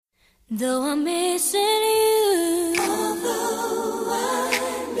Though I'm missing you, I'll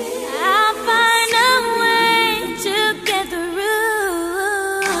find a way to get through.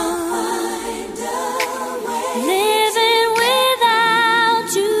 Living without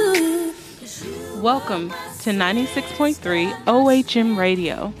you. Welcome to 96.3 OHM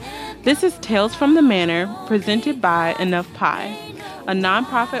Radio. This is Tales from the Manor, presented by Enough Pie, a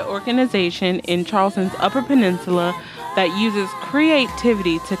nonprofit organization in Charleston's Upper Peninsula that uses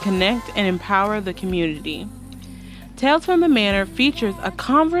creativity to connect and empower the community. Tales from the Manor features a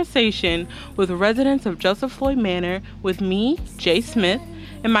conversation with residents of Joseph Floyd Manor with me, Jay Smith,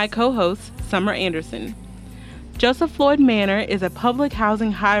 and my co-host, Summer Anderson. Joseph Floyd Manor is a public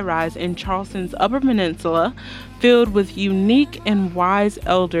housing high-rise in Charleston's Upper Peninsula filled with unique and wise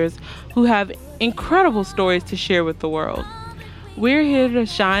elders who have incredible stories to share with the world. We're here to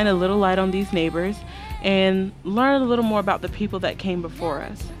shine a little light on these neighbors and learn a little more about the people that came before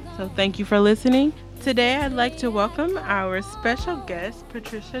us. So thank you for listening. Today I'd like to welcome our special guest,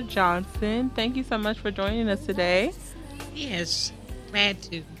 Patricia Johnson. Thank you so much for joining us today. Yes, glad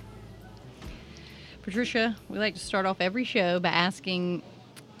to. Patricia, we like to start off every show by asking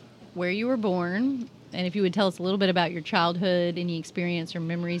where you were born and if you would tell us a little bit about your childhood, any experience or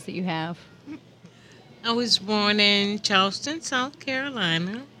memories that you have. I was born in Charleston, South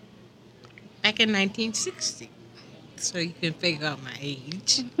Carolina, back in 1960. So you can figure out my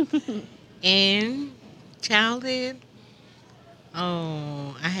age. And childhood,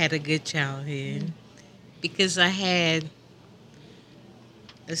 I had a good childhood because I had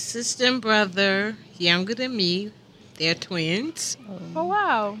a sister and brother younger than me. They're twins. Oh,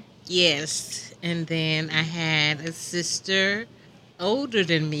 wow. Yes. And then I had a sister older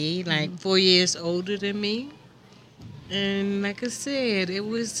than me, like 4 years older than me. And like I said, it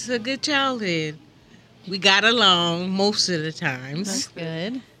was a good childhood. We got along most of the times. That's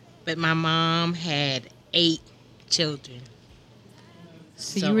good. But my mom had 8 children.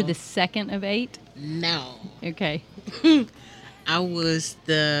 So you were the second of 8? No. Okay. I was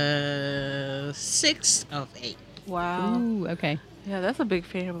the 6th of 8. Wow. Ooh, okay. Yeah, that's a big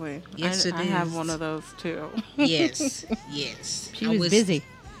family. Yes, it I is. have one of those too. Yes, yes. She was busy.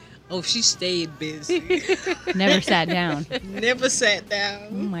 Oh, she stayed busy. Never sat down. Never sat Oh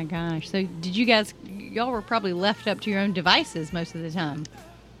down. my gosh. So did y'all were probably left up to your own devices most of the time.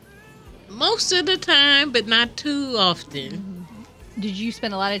 Most of the time, but not too often. Did you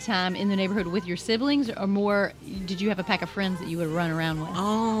spend a lot of time in the neighborhood with your siblings or more, did you have a pack of friends that you would run around with?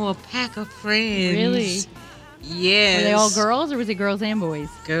 Oh, a pack of friends. Really? Yes. Were they all girls or was it girls and boys?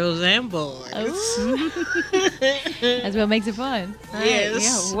 Girls and boys. Oh. That's what makes it fun. Yes.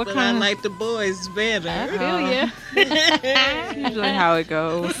 Yeah, what but kind I of- like the boys better. I feel you. Usually how it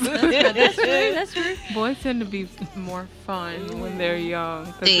goes. That's true. That's true. Boys tend to be more fun when they're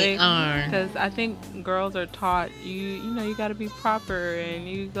young. They are. Because I think girls are taught, you got to be proper and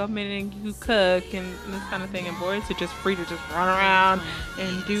you come in and you cook and this kind of thing. And boys are just free to just run around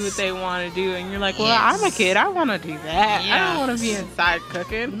and do what they want to do. And you're like, well, Yes. I'm a kid. I want to do that. I Yeah. don't want to be inside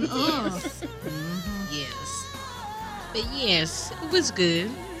cooking. Yes. But yes, it was good.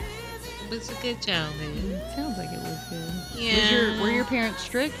 It was a good childhood. Sounds like it was good. Yeah. Were your parents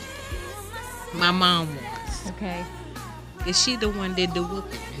strict? My mom was. Okay. Cause she the one did the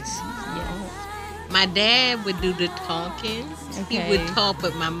whoopings. Yes. My dad would do the talking. He Okay. would talk,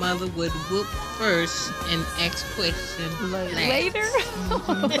 but my mother would whoop first and ask questions Later?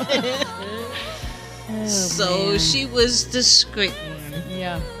 Oh, So man. she was the strict one.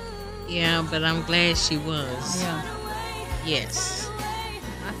 Yeah. Yeah, but I'm glad she was. Yeah. Yes.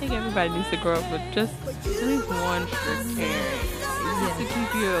 I think everybody needs to grow up with just at least one strict parent. Just to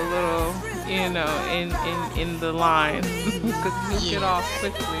keep you a little, in the line. Because you'll get off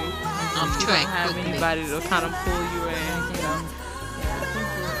quickly. Off You track don't have quickly. anybody to kind of pull you in, Yeah, I think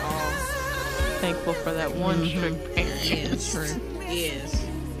we're all thankful for that one strict parent. Yes. Yes.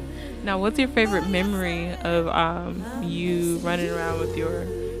 Now, what's your favorite memory of you running around with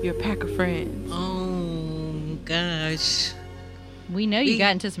your pack of friends? Oh gosh. We know you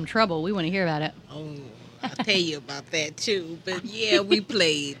got into some trouble. We want to hear about it. Oh, I'll tell you about that too. But yeah, we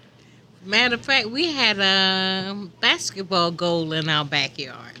played. Matter of fact, we had a basketball goal in our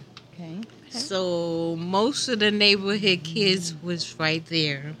backyard. Okay. So most of the neighborhood kids was right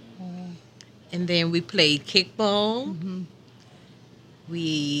there. And then we played kickball.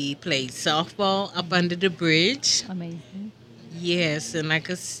 We played softball up under the bridge. Amazing. Yes, and like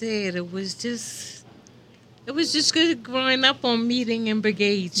I said, it was just good growing up on Meeting and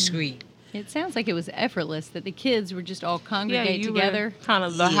Brigade Street. It sounds like it was effortless that the kids were just all congregate you together. were kind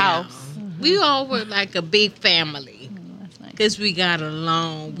of the Yeah. house. We all were like a big family. Oh, that's nice. because we got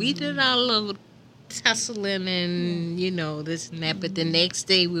along. We did our little tussling and, this and that. But the next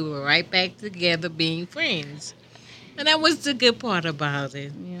day, we were right back together being friends. And that was the good part about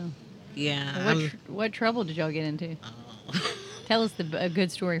it. Yeah. Yeah. What trouble did y'all get into? Oh. Tell us a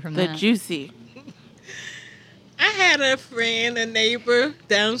good story from The that. juicy. I had a friend, a neighbor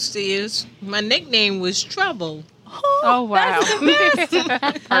downstairs. My nickname was Trouble. Oh, wow.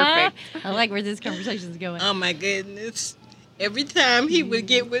 Perfect. I like where this conversation is going. Oh, my goodness. Every time he would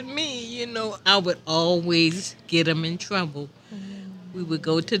get with me, I would always get him in trouble. We would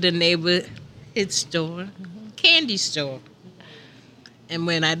go to the neighborhood store, candy store. And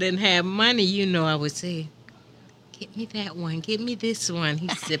when I didn't have money, I would say, get me that one, get me this one. He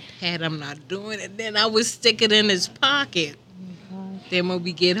said, Pat, I'm not doing it. Then I would stick it in his pocket. Then when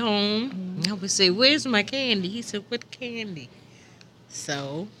we get home, I would say, where's my candy? He said, what candy?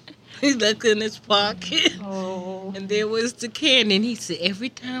 So he looked in his pocket, and there was the candy. And he said, every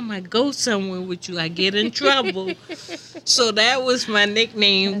time I go somewhere with you, I get in trouble. So that was my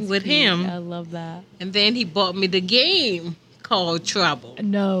nickname That's with cute. him. I love that. And then he bought me the game called Trouble.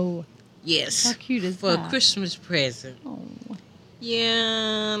 No. Yes. How cute is For that? a Christmas present. Oh.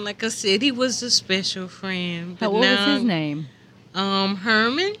 Yeah, like I said, he was a special friend. But What was now, his name?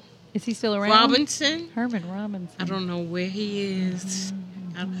 Herman Is he still around? Robinson. Herman Robinson. I don't know where he is.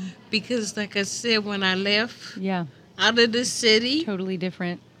 Because, like I said, when I left Yeah, out of the city, totally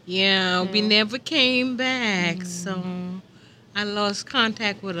different. we never came back. So I lost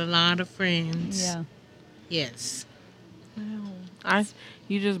contact with a lot of friends. Yeah. Yes.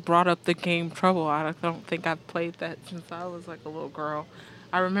 You just brought up the game Trouble. I don't think I've played that since I was like a little girl.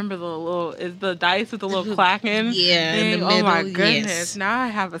 I remember is the dice with the little clacking Yeah, in thing? the Oh my middle, goodness. yes. Now I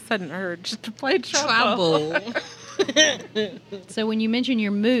have a sudden urge to play Trouble. So when you mentioned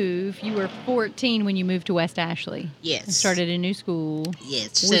your move, you were 14 when you moved to West Ashley. Yes. And started a new school.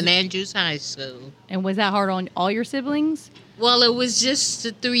 Yes, Was St. it- Andrews High School. And was that hard on all your siblings? Well, it was just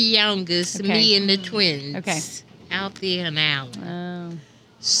the three youngest, Okay. me and the twins. Okay. Out there and out. Oh,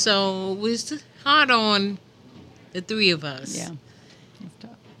 So it was hard on the three of us. yeah. That's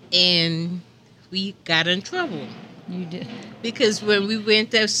tough. And we got in trouble. You did. Because when we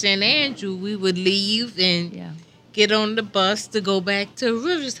went to St. Andrew, we would leave and Yeah. get on the bus to go back to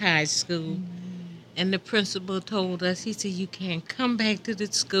Rivers High School. And the principal told us, he said, you can't come back to the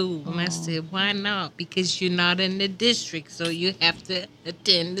school. And I said, why not? Because you're not in the district, so you have to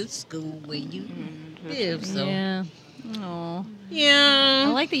attend the school where you live. So, Yeah. Oh. I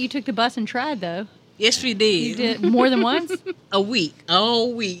yeah. like that you took the bus and tried, though. Yes, we You did. did more than once? A week. A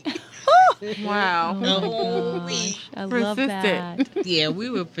whole week. Wow. A whole week. I love that. Persistent. Yeah, we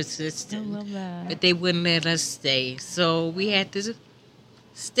were I persistent. love that. But they wouldn't let us stay. So we had to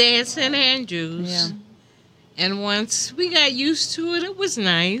stay at St. Andrews. Yeah. And once we got used to it, it was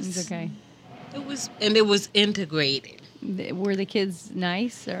nice. It's okay. It was integrated. Were the kids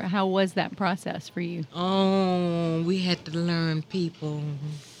nice, or how was that process for you? Oh, we had to learn people.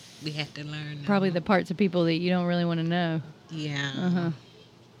 We had to learn them. Probably the parts of people that you don't really want to know. Yeah. Uh-huh.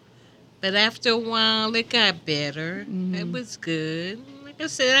 But after a while, it got better. Mm-hmm. It was good. Like I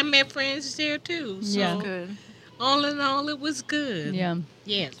said, I met friends there too. So Yeah. Good. all in all, it was good. Yeah.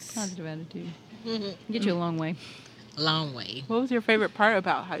 Yes. Positive attitude. Mhm. Get you a long way. Long way. What was your favorite part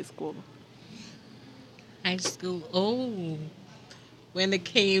about high school? High school. Oh, when it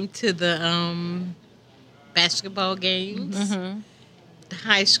came to the basketball games, the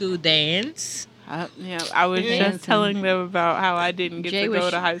high school dance. I was Dancing. just telling them about how I didn't get Jay to was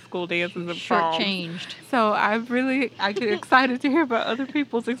go to high school dances and proms. Shortchanged. So I get excited to hear about other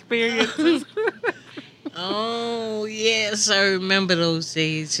people's experiences. Oh, yes, I remember those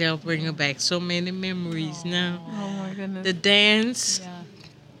days. Y'all bringing back so many memories now. Oh my goodness. The dance.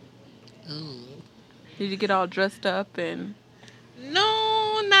 Yeah. Ooh. Did you get all dressed up and?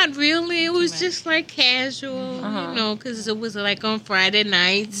 No, not really. It was just like casual, because it was like on Friday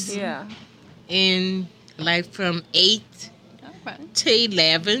nights. Yeah. And like from 8 Okay. to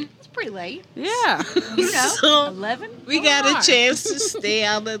 11. It's pretty late. Yeah. You know, So 11. we got a chance to stay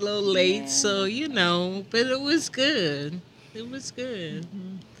out a little late, so but it was good. It was good.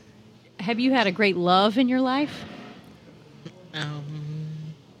 Have you had a great love in your life?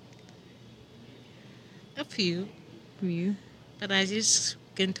 A few, For you? but I just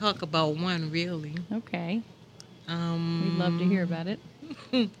can talk about one really. Okay. Um, We'd love to hear about it.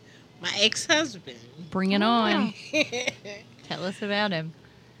 My ex-husband. Bring it on. Tell us about him.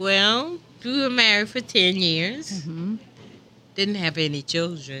 Well, we were married for 10 years. Mm-hmm. Didn't have any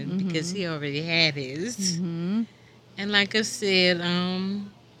children because he already had his. Mm-hmm. And like I said,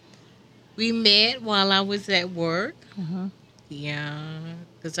 we met while I was at work. Uh-huh. Yeah,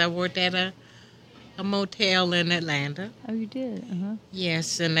 because I worked at a motel in Atlanta. Oh, you did? Uh-huh.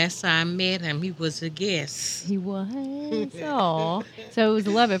 Yes, and that's how I met him. He was a guest. He was? Oh. So it was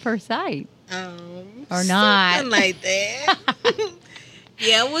love at first sight. Or not. Something like that.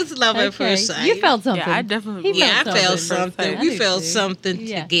 Yeah, it was love at first sight. You felt something. Yeah, I definitely. He I felt felt something. something. I We do felt too. something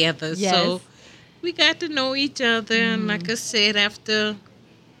Yeah. together. Yes. So we got to know each other. And like I said, after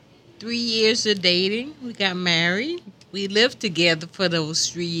 3 years of dating, we got married. We lived together for those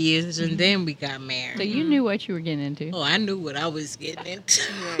 3 years, and then we got married. So you knew what you were getting into. Oh, I knew what I was getting into.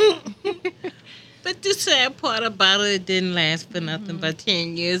 But the sad part about it didn't last for nothing but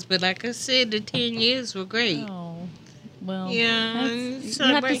 10 years. But like I said, the 10 years were great. Oh. Well, Yeah, that's- and you have to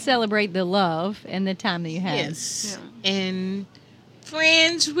celebrate- celebrate the love and the time that you had. Yes. And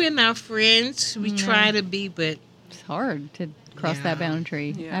friends, we're not friends. We try to be, but It's hard to cross that Yeah.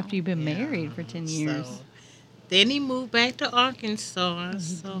 boundary Yeah. after you've been married for 10 years. So, then he moved back to Arkansas.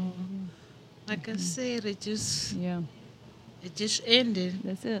 So, like I said, it just Yeah, ended.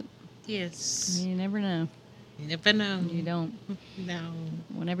 that's it. Yes. You never know. You never know. You don't. No.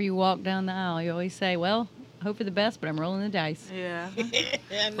 Whenever you walk down the aisle, you always say, well, hope for the best, but I'm rolling the dice. Yeah. I Was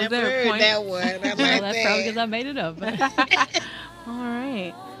never there a heard point? that one. I like Well, that's probably that. because I made it up. All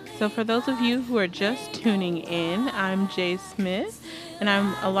right. So for those of you who are just tuning in, I'm Jay Smith, and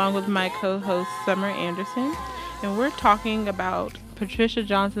I'm along with my co-host Summer Anderson, and we're talking about Patricia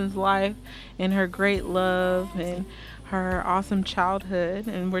Johnson's life and her great love and her awesome childhood.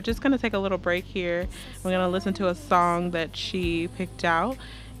 And we're just going to take a little break here. We're going to listen to a song that she picked out,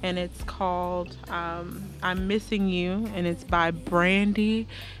 and it's called I'm Missing You, and it's by Brandy,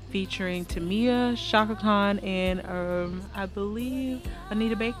 featuring Tamia, Shaka Khan, and I believe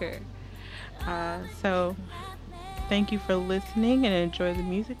Anita Baker. So thank you for listening and enjoy the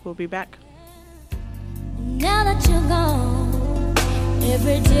music. We'll be back. Now that you're gone,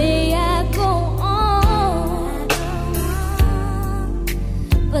 every day I go on,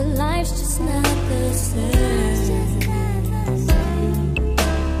 but life's just not the same.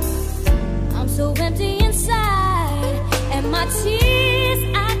 I'm so empty inside, and my tears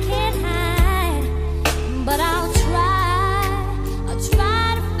I can't hide, but I'll try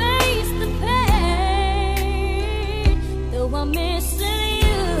to face the pain, though I'm missing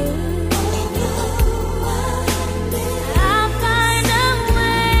you. I'll find a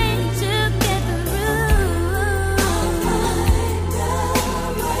way to get through.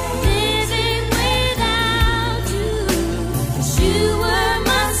 Living without you, 'cause you were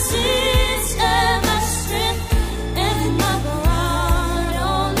my sister, my strength, and my bond.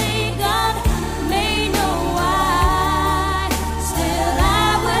 Only God may know why. Still, I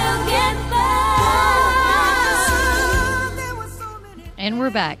will get by. And we're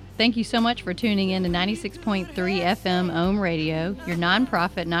back. Thank you so much for tuning in to 96.3 FM Ohm Radio, your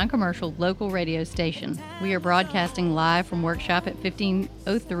nonprofit, non-commercial local radio station. We are broadcasting live from Workshop at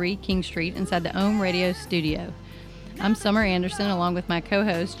 1503 King Street inside the Ohm Radio studio. I'm Summer Anderson along with my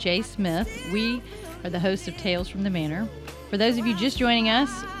co-host Jay Smith. We are the hosts of Tales from the Manor. For those of you just joining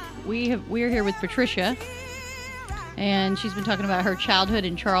us, we are here with Patricia, and she's been talking about her childhood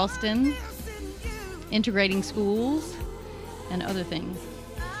in Charleston, integrating schools, and other things.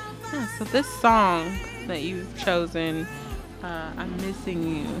 Yeah, so this song that you've chosen, I'm Missing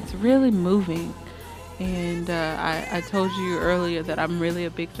You, it's really moving. And I told you earlier that I'm really a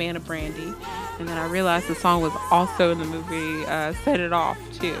big fan of Brandy, and then I realized the song was also in the movie Set It Off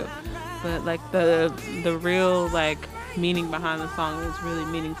too. But like the real like meaning behind the song is really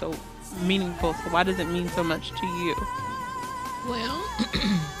meaningful. So why does it mean so much to you? Well,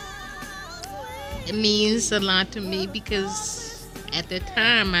 it means a lot to me because at the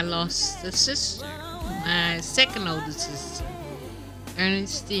time I lost a sister, my second oldest sister,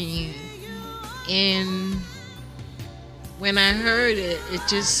 Ernestine. And when I heard it, it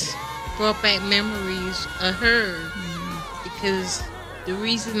just brought back memories of her. Because the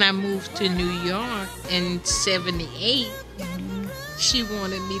reason I moved to New York in '78, she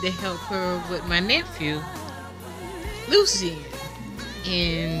wanted me to help her with my nephew, Lucian.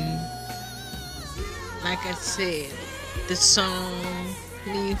 And like I said, the song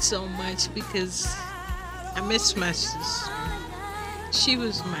means so much because I miss my sister. She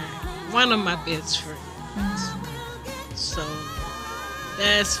was one of my best friends. So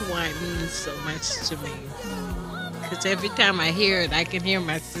that's why it means so much to me. Because every time I hear it, I can hear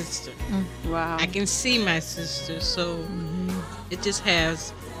my sister. Wow. I can see my sister. So it just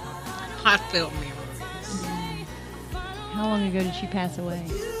has heartfelt memories. How long ago did she pass away?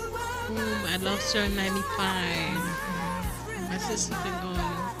 I lost her in '95. My sister's been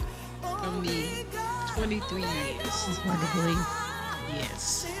gone from me 23 years. It's hard to believe.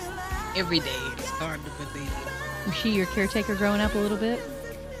 Yes. Every day. It's hard to believe. Was she your caretaker growing up a little bit?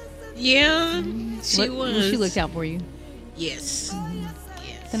 Yeah, she was. She looked out for you. Yes.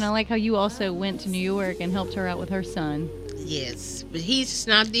 Yes. And I like how you also went to New York and helped her out with her son. Yes. But he's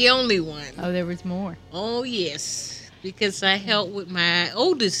not the only one. Oh, there was more. Oh, yes. Because I helped with my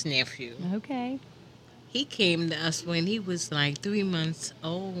oldest nephew. Okay. He came to us when he was like 3 months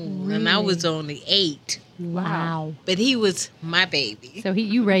old. And I was only 8. Wow. But he was my baby. So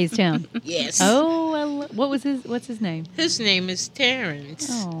you raised him. Yes. Oh, what's his name? His name is Terrence.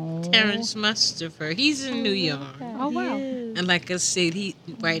 Oh. Terrence Mustafa. He's in New York. Oh, wow. And like I said,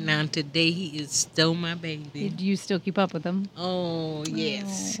 right now, today, he is still my baby. Do you still keep up with him? Oh,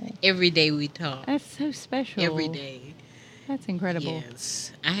 yes. Oh. Every day we talk. That's so special. Every day. That's incredible.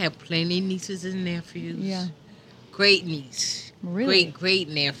 Yes. I have plenty of nieces and nephews. Yeah. Great niece. Really? Great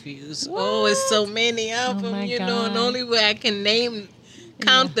nephews. Oh, it's so many of Oh, them, my and the God. only way I can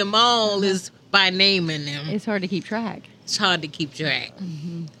count them all is by naming them. It's hard to keep track. It's hard to keep track.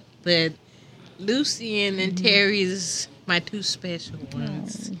 Mm-hmm. But Lucian and Terry is my two special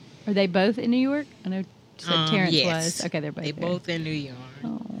ones. Are they both in New York? I know you said Terrence yes. was. Okay, they're both They there. both in New York.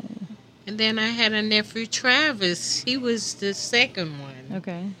 Oh, And then I had a nephew, Travis. He was the second one.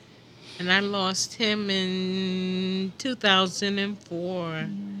 okay. And I lost him in 2004.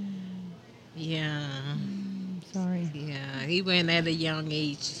 Yeah. Sorry. Yeah. He went at a young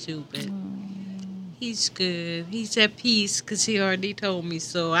age, too. But he's good. He's at peace because he already told me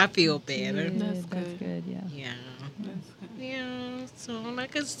so. I feel better. Good. That's That's good. good, yeah. Yeah. That's good. Yeah. So,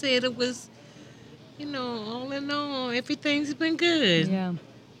 like I said, it was, all in all, everything's been good. Yeah.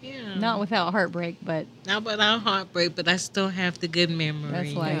 Yeah. Not without heartbreak, but Not without heartbreak, but I still have the good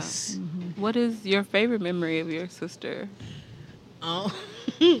memories. that's life. What is your favorite memory of your sister? Oh.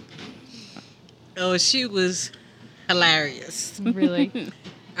 Oh, she was hilarious. Really.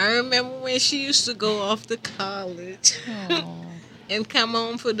 I remember when she used to go off to college Aw. and come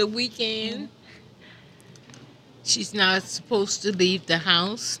home for the weekend. She's not supposed to leave the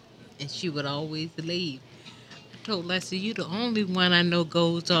house, and she would always leave. I told Leslie, you the only one I know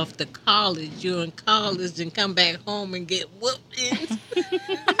goes off to college. You're in college and come back home and get whoopings.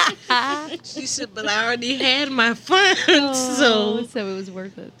 She said, but I already had my fun, Oh, so so it was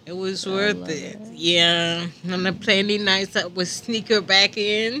worth it. it was I worth love it. it. Yeah. On the plenty nights I would sneak her back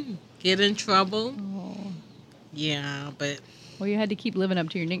in, get in trouble. Oh. Yeah, but Well, you had to keep living up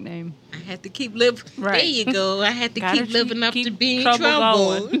to your nickname. I had to keep living. Right. There you go. I had to Gotta keep living up to keep being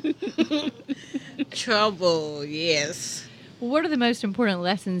trouble trouble. Trouble, yes. Well, what are the most important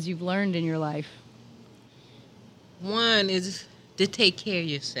lessons you've learned in your life? One is to take care of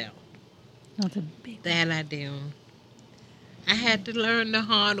yourself. That's a big. That I do. I had to learn the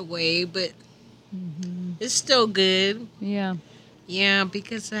hard way, but it's still good. Yeah. Yeah,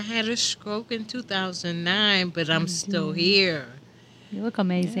 because I had a stroke in 2009, but I'm still here. You look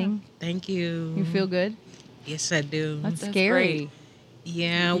amazing. Thank you. You feel good? Yes, I do. That's, That's scary. great.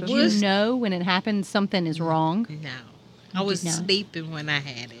 Yeah, Did you know when it happens something is wrong? No. I was not. sleeping when I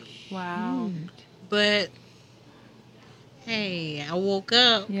had it. Wow. But, hey, I woke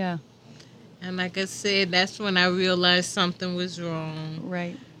up, Yeah. and like I said, that's when I realized something was wrong.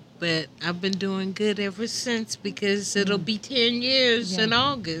 Right. But I've been doing good ever since because it'll be 10 years Yeah. in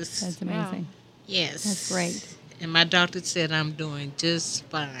August. That's amazing. Yes. That's great. And my doctor said I'm doing just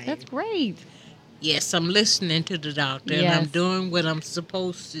fine. That's great. Yes, I'm listening to the doctor, and I'm Yes. doing what I'm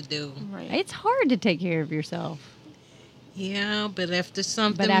supposed to do. Right. It's hard to take care of yourself. Yeah, but after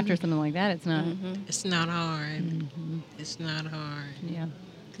something, But after something like that, it's not. it's not hard. It's not hard. Yeah.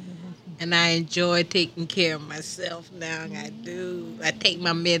 And I enjoy taking care of myself now. I do. I take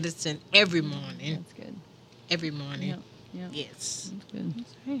my medicine every morning. That's good. Every morning. Yeah. Yeah. Yes. That's good.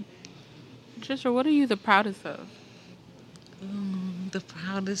 Hey. Trisha, what are you the proudest of? The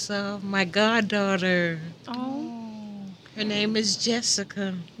proudest of my goddaughter. Oh. Her name is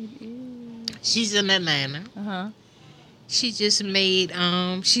Jessica. She's in Atlanta. Uh-huh. She just made,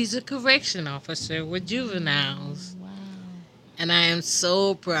 she's a correction officer with juveniles. Wow. And I am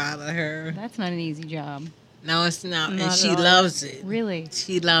so proud of her. That's not an easy job. No, it's not. Not And at she all. loves it. Really?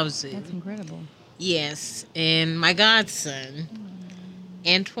 She loves it. That's incredible. Yes. And my godson,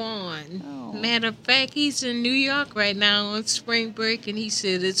 Antoine. Oh. Matter of fact, he's in New York right now on spring break, and he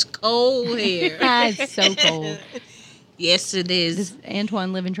said it's cold here. It's so cold. Yes, it is. Does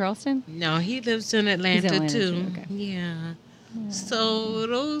Antoine live in Charleston? No, he lives in Atlanta, Atlanta, too. too, okay. Yeah. So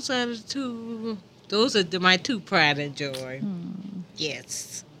those are the two. Those are my two pride and joy.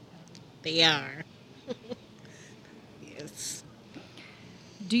 Yes, they are. Yes.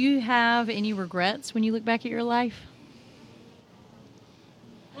 Do you have any regrets when you look back at your life?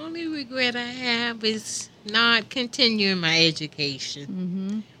 Only regret I have is not continuing my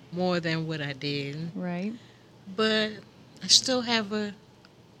education Mm-hmm. more than what I did. Right. But I still have a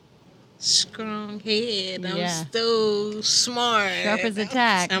strong head. I'm Yeah. still smart. Sharp as a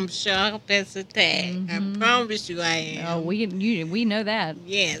tack. I'm sharp as a tack. Mhm. I promise you I am. Oh, we know that.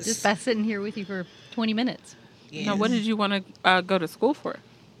 Yes. Just by sitting here with you for 20 minutes. Yes. Now, what did you want to go to school for?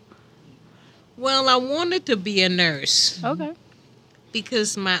 Well, I wanted to be a nurse Okay.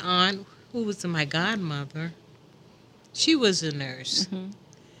 because my aunt, who was my godmother, she was a nurse. Mhm.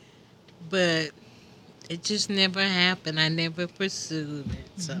 But it just never happened. I never pursued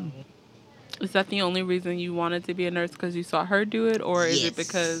it. So Is that the only reason you wanted to be a nurse, because you saw her do it, or is Yes. it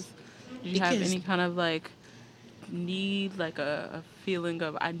because you have Because- any kind of like need, like a feeling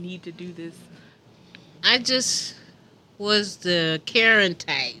of I need to do this? I just was the caring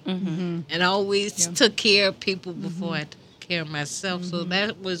type. Mm-hmm. And I always Yeah. took care of people before I took care of myself. So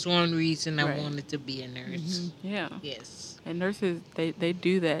that was one reason I Right. wanted to be a nurse. Yeah. Yes. And nurses, they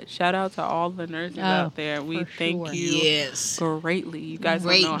do that. Shout out to all the nurses Oh, out there. We for thank sure. you Yes. greatly. You guys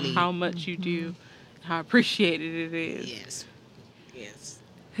don't know Greatly. how much you do, how appreciated it is. Yes. Yes.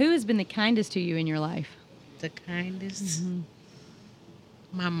 Who has been the kindest to you in your life? The kindest.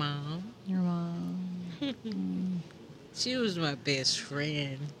 My mom. Your mom. She was my best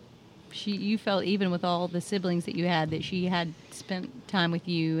friend. You felt, even with all the siblings that you had, that she had spent time with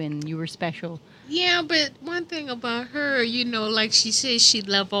you and you were special. Yeah, but one thing about her, like she said, she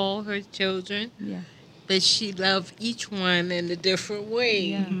loved all her children, Yeah. but she loved each one in a different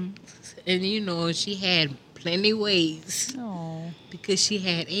way. Yeah. And, she had plenty ways Oh, because she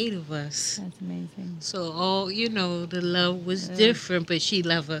had 8 of us. that's amazing. So all, the love was different, but she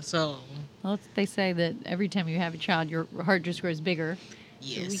loved us all. Well, they say that every time you have a child, your heart just grows bigger.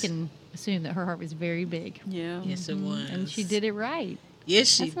 Yes. So we can assume that her heart was very big. Yeah. Yes, it was. And she did it right. Yes,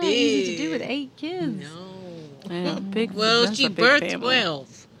 she That's did. not easy to do with 8 kids. No. Yeah, big. Well, that's she a big birthed family.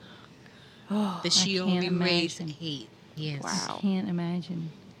 12, Oh, but she can't only raised imagine. 8. Yes. wow. Can't imagine.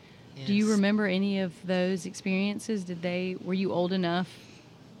 Do you Yes. remember any of those experiences? Were you old enough?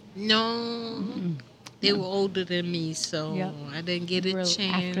 No. They were older than me, so Yep. I didn't get a You were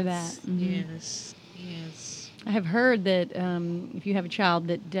chance. after that. Mhm. Yes. Yes. I have heard that if you have a child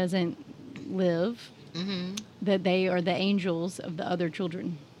that doesn't live, Mm-hmm. that they are the angels of the other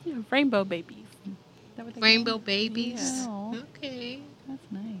children. Yeah, rainbow babies. Is that what they Rainbow call babies. Yeah. Okay. them?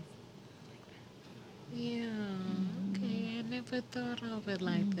 That's nice. Yeah. Okay. I never thought of it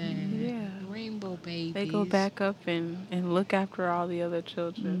like that. Yeah. Rainbow babies. They go back up and look after all the other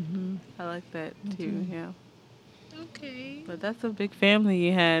children. I like that too. Yeah. Okay. But that's a big family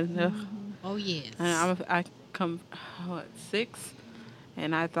you had. Ugh. Oh yes. And I come, 6,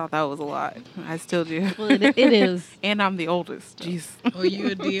 and I thought that was a lot. I still do. Well, it is. And I'm the oldest. Jeez. Oh,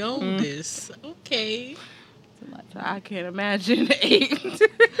 you're the oldest. Okay. It's a lot. So I can't imagine 8.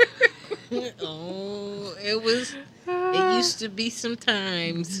 Oh, it used to be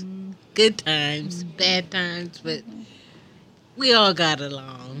sometimes good times, bad times, but we all got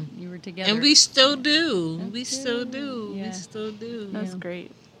along. You were together. And we still do. That's We still good. do. Yeah. We still do. That's Yeah.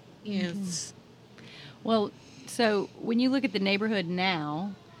 great. Yes. Well, so when you look at the neighborhood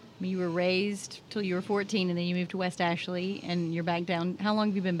now, I mean, you were raised till you were 14, and then you moved to West Ashley, and you're back down. How long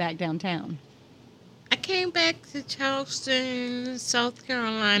have you been back downtown? I came back to Charleston, South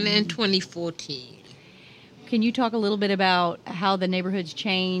Carolina in 2014. Can you talk a little bit about how the neighborhood's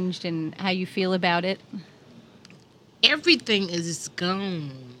changed and how you feel about it? Everything is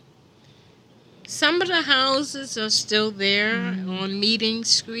gone. Some of the houses are still there on Meeting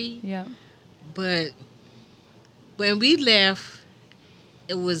Street, Yeah. but when we left,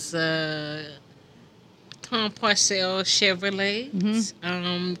 it was Tom Parcell Chevrolet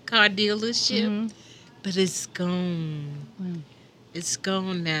car dealership, but it's gone. Wow. It's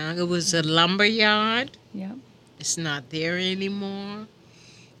gone now. It was a lumber yard. Yeah. It's not there anymore.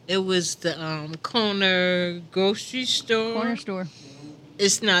 It was the corner grocery store. Corner store.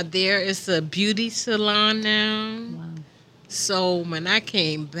 It's not there. It's a beauty salon now. Wow. So when I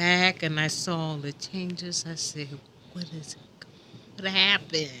came back and I saw all the changes, I said, what is it? What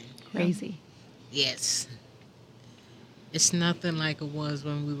happened? Crazy. Yes. It's nothing like it was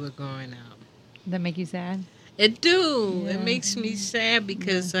when we were growing up. Does that make you sad? It do. Yeah. It makes me sad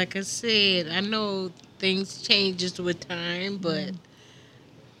because, like I said, I know things changes with time, but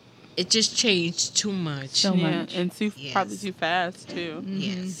it just changed too much. So Yeah, much. and probably Yes. too fast too.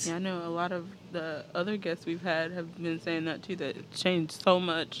 Yes. Yeah, I know a lot of the other guests we've had have been saying that too. That it's changed so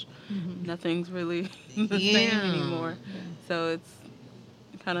much. Nothing's really the same Yeah. anymore. So it's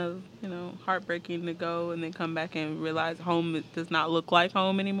kind of, heartbreaking to go and then come back and realize home does not look like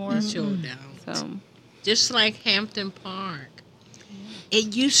home anymore. Sure don't. So, just like Hampton Park,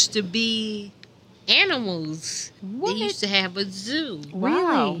 it used to be animals. What? They used to have a zoo.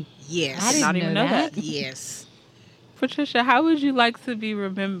 wow. Really? Yes. I didn't not even know know that. that. Yes. Patricia, how would you like to be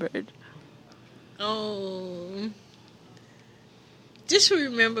remembered? Oh, just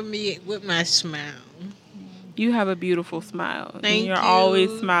remember me with my smile. You have a beautiful smile. Thank and you're you.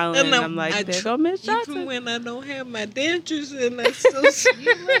 always smiling. And I'm like, there go Miss Johnson. Even when I don't have my dentures in, I still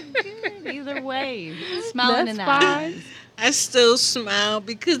Good. Either way, smiling in the That's eyes. fine. I still smile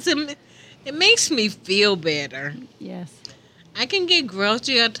because it makes me feel better. Yes. I can get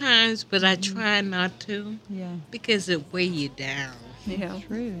grouchy at times, but I try not to Yeah. because it weigh you down. Yeah.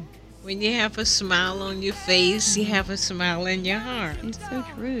 True. When you have a smile on your face, you have a smile in your heart. It's so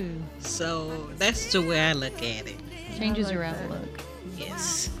true. So that's the way I look at it. Changes like your that. outlook.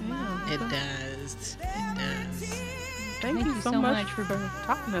 Yes, Yeah. it does. It does. Thank you so much for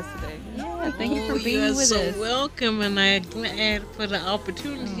talking to us today. Yeah, thank you Oh, for being you're with so us. welcome, and I'm glad for the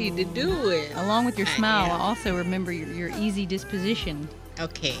opportunity to do it. Along with your I smile, I am. also remember your easy disposition.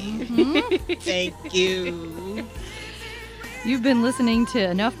 Okay. Mm-hmm. Thank you. You've been listening to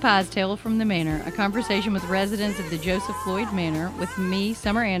Enough Pie's Tale from the Manor, a conversation with residents of the Joseph Floyd Manor with me,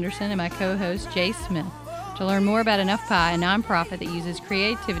 Summer Anderson, and my co-host, Jay Smith. To learn more about Enough Pie, a nonprofit that uses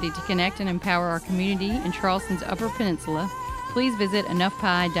creativity to connect and empower our community in Charleston's Upper Peninsula, please visit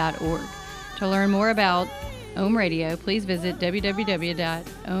enoughpie.org. To learn more about Ohm Radio, please visit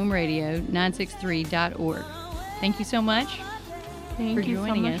www.ohmradio963.org. Thank you so much. Thank for you so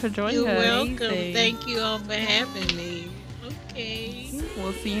joining much us. for joining You're us. welcome. Amazing. Thank you all for having me. Okay.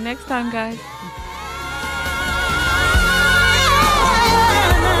 We'll see you next time, guys.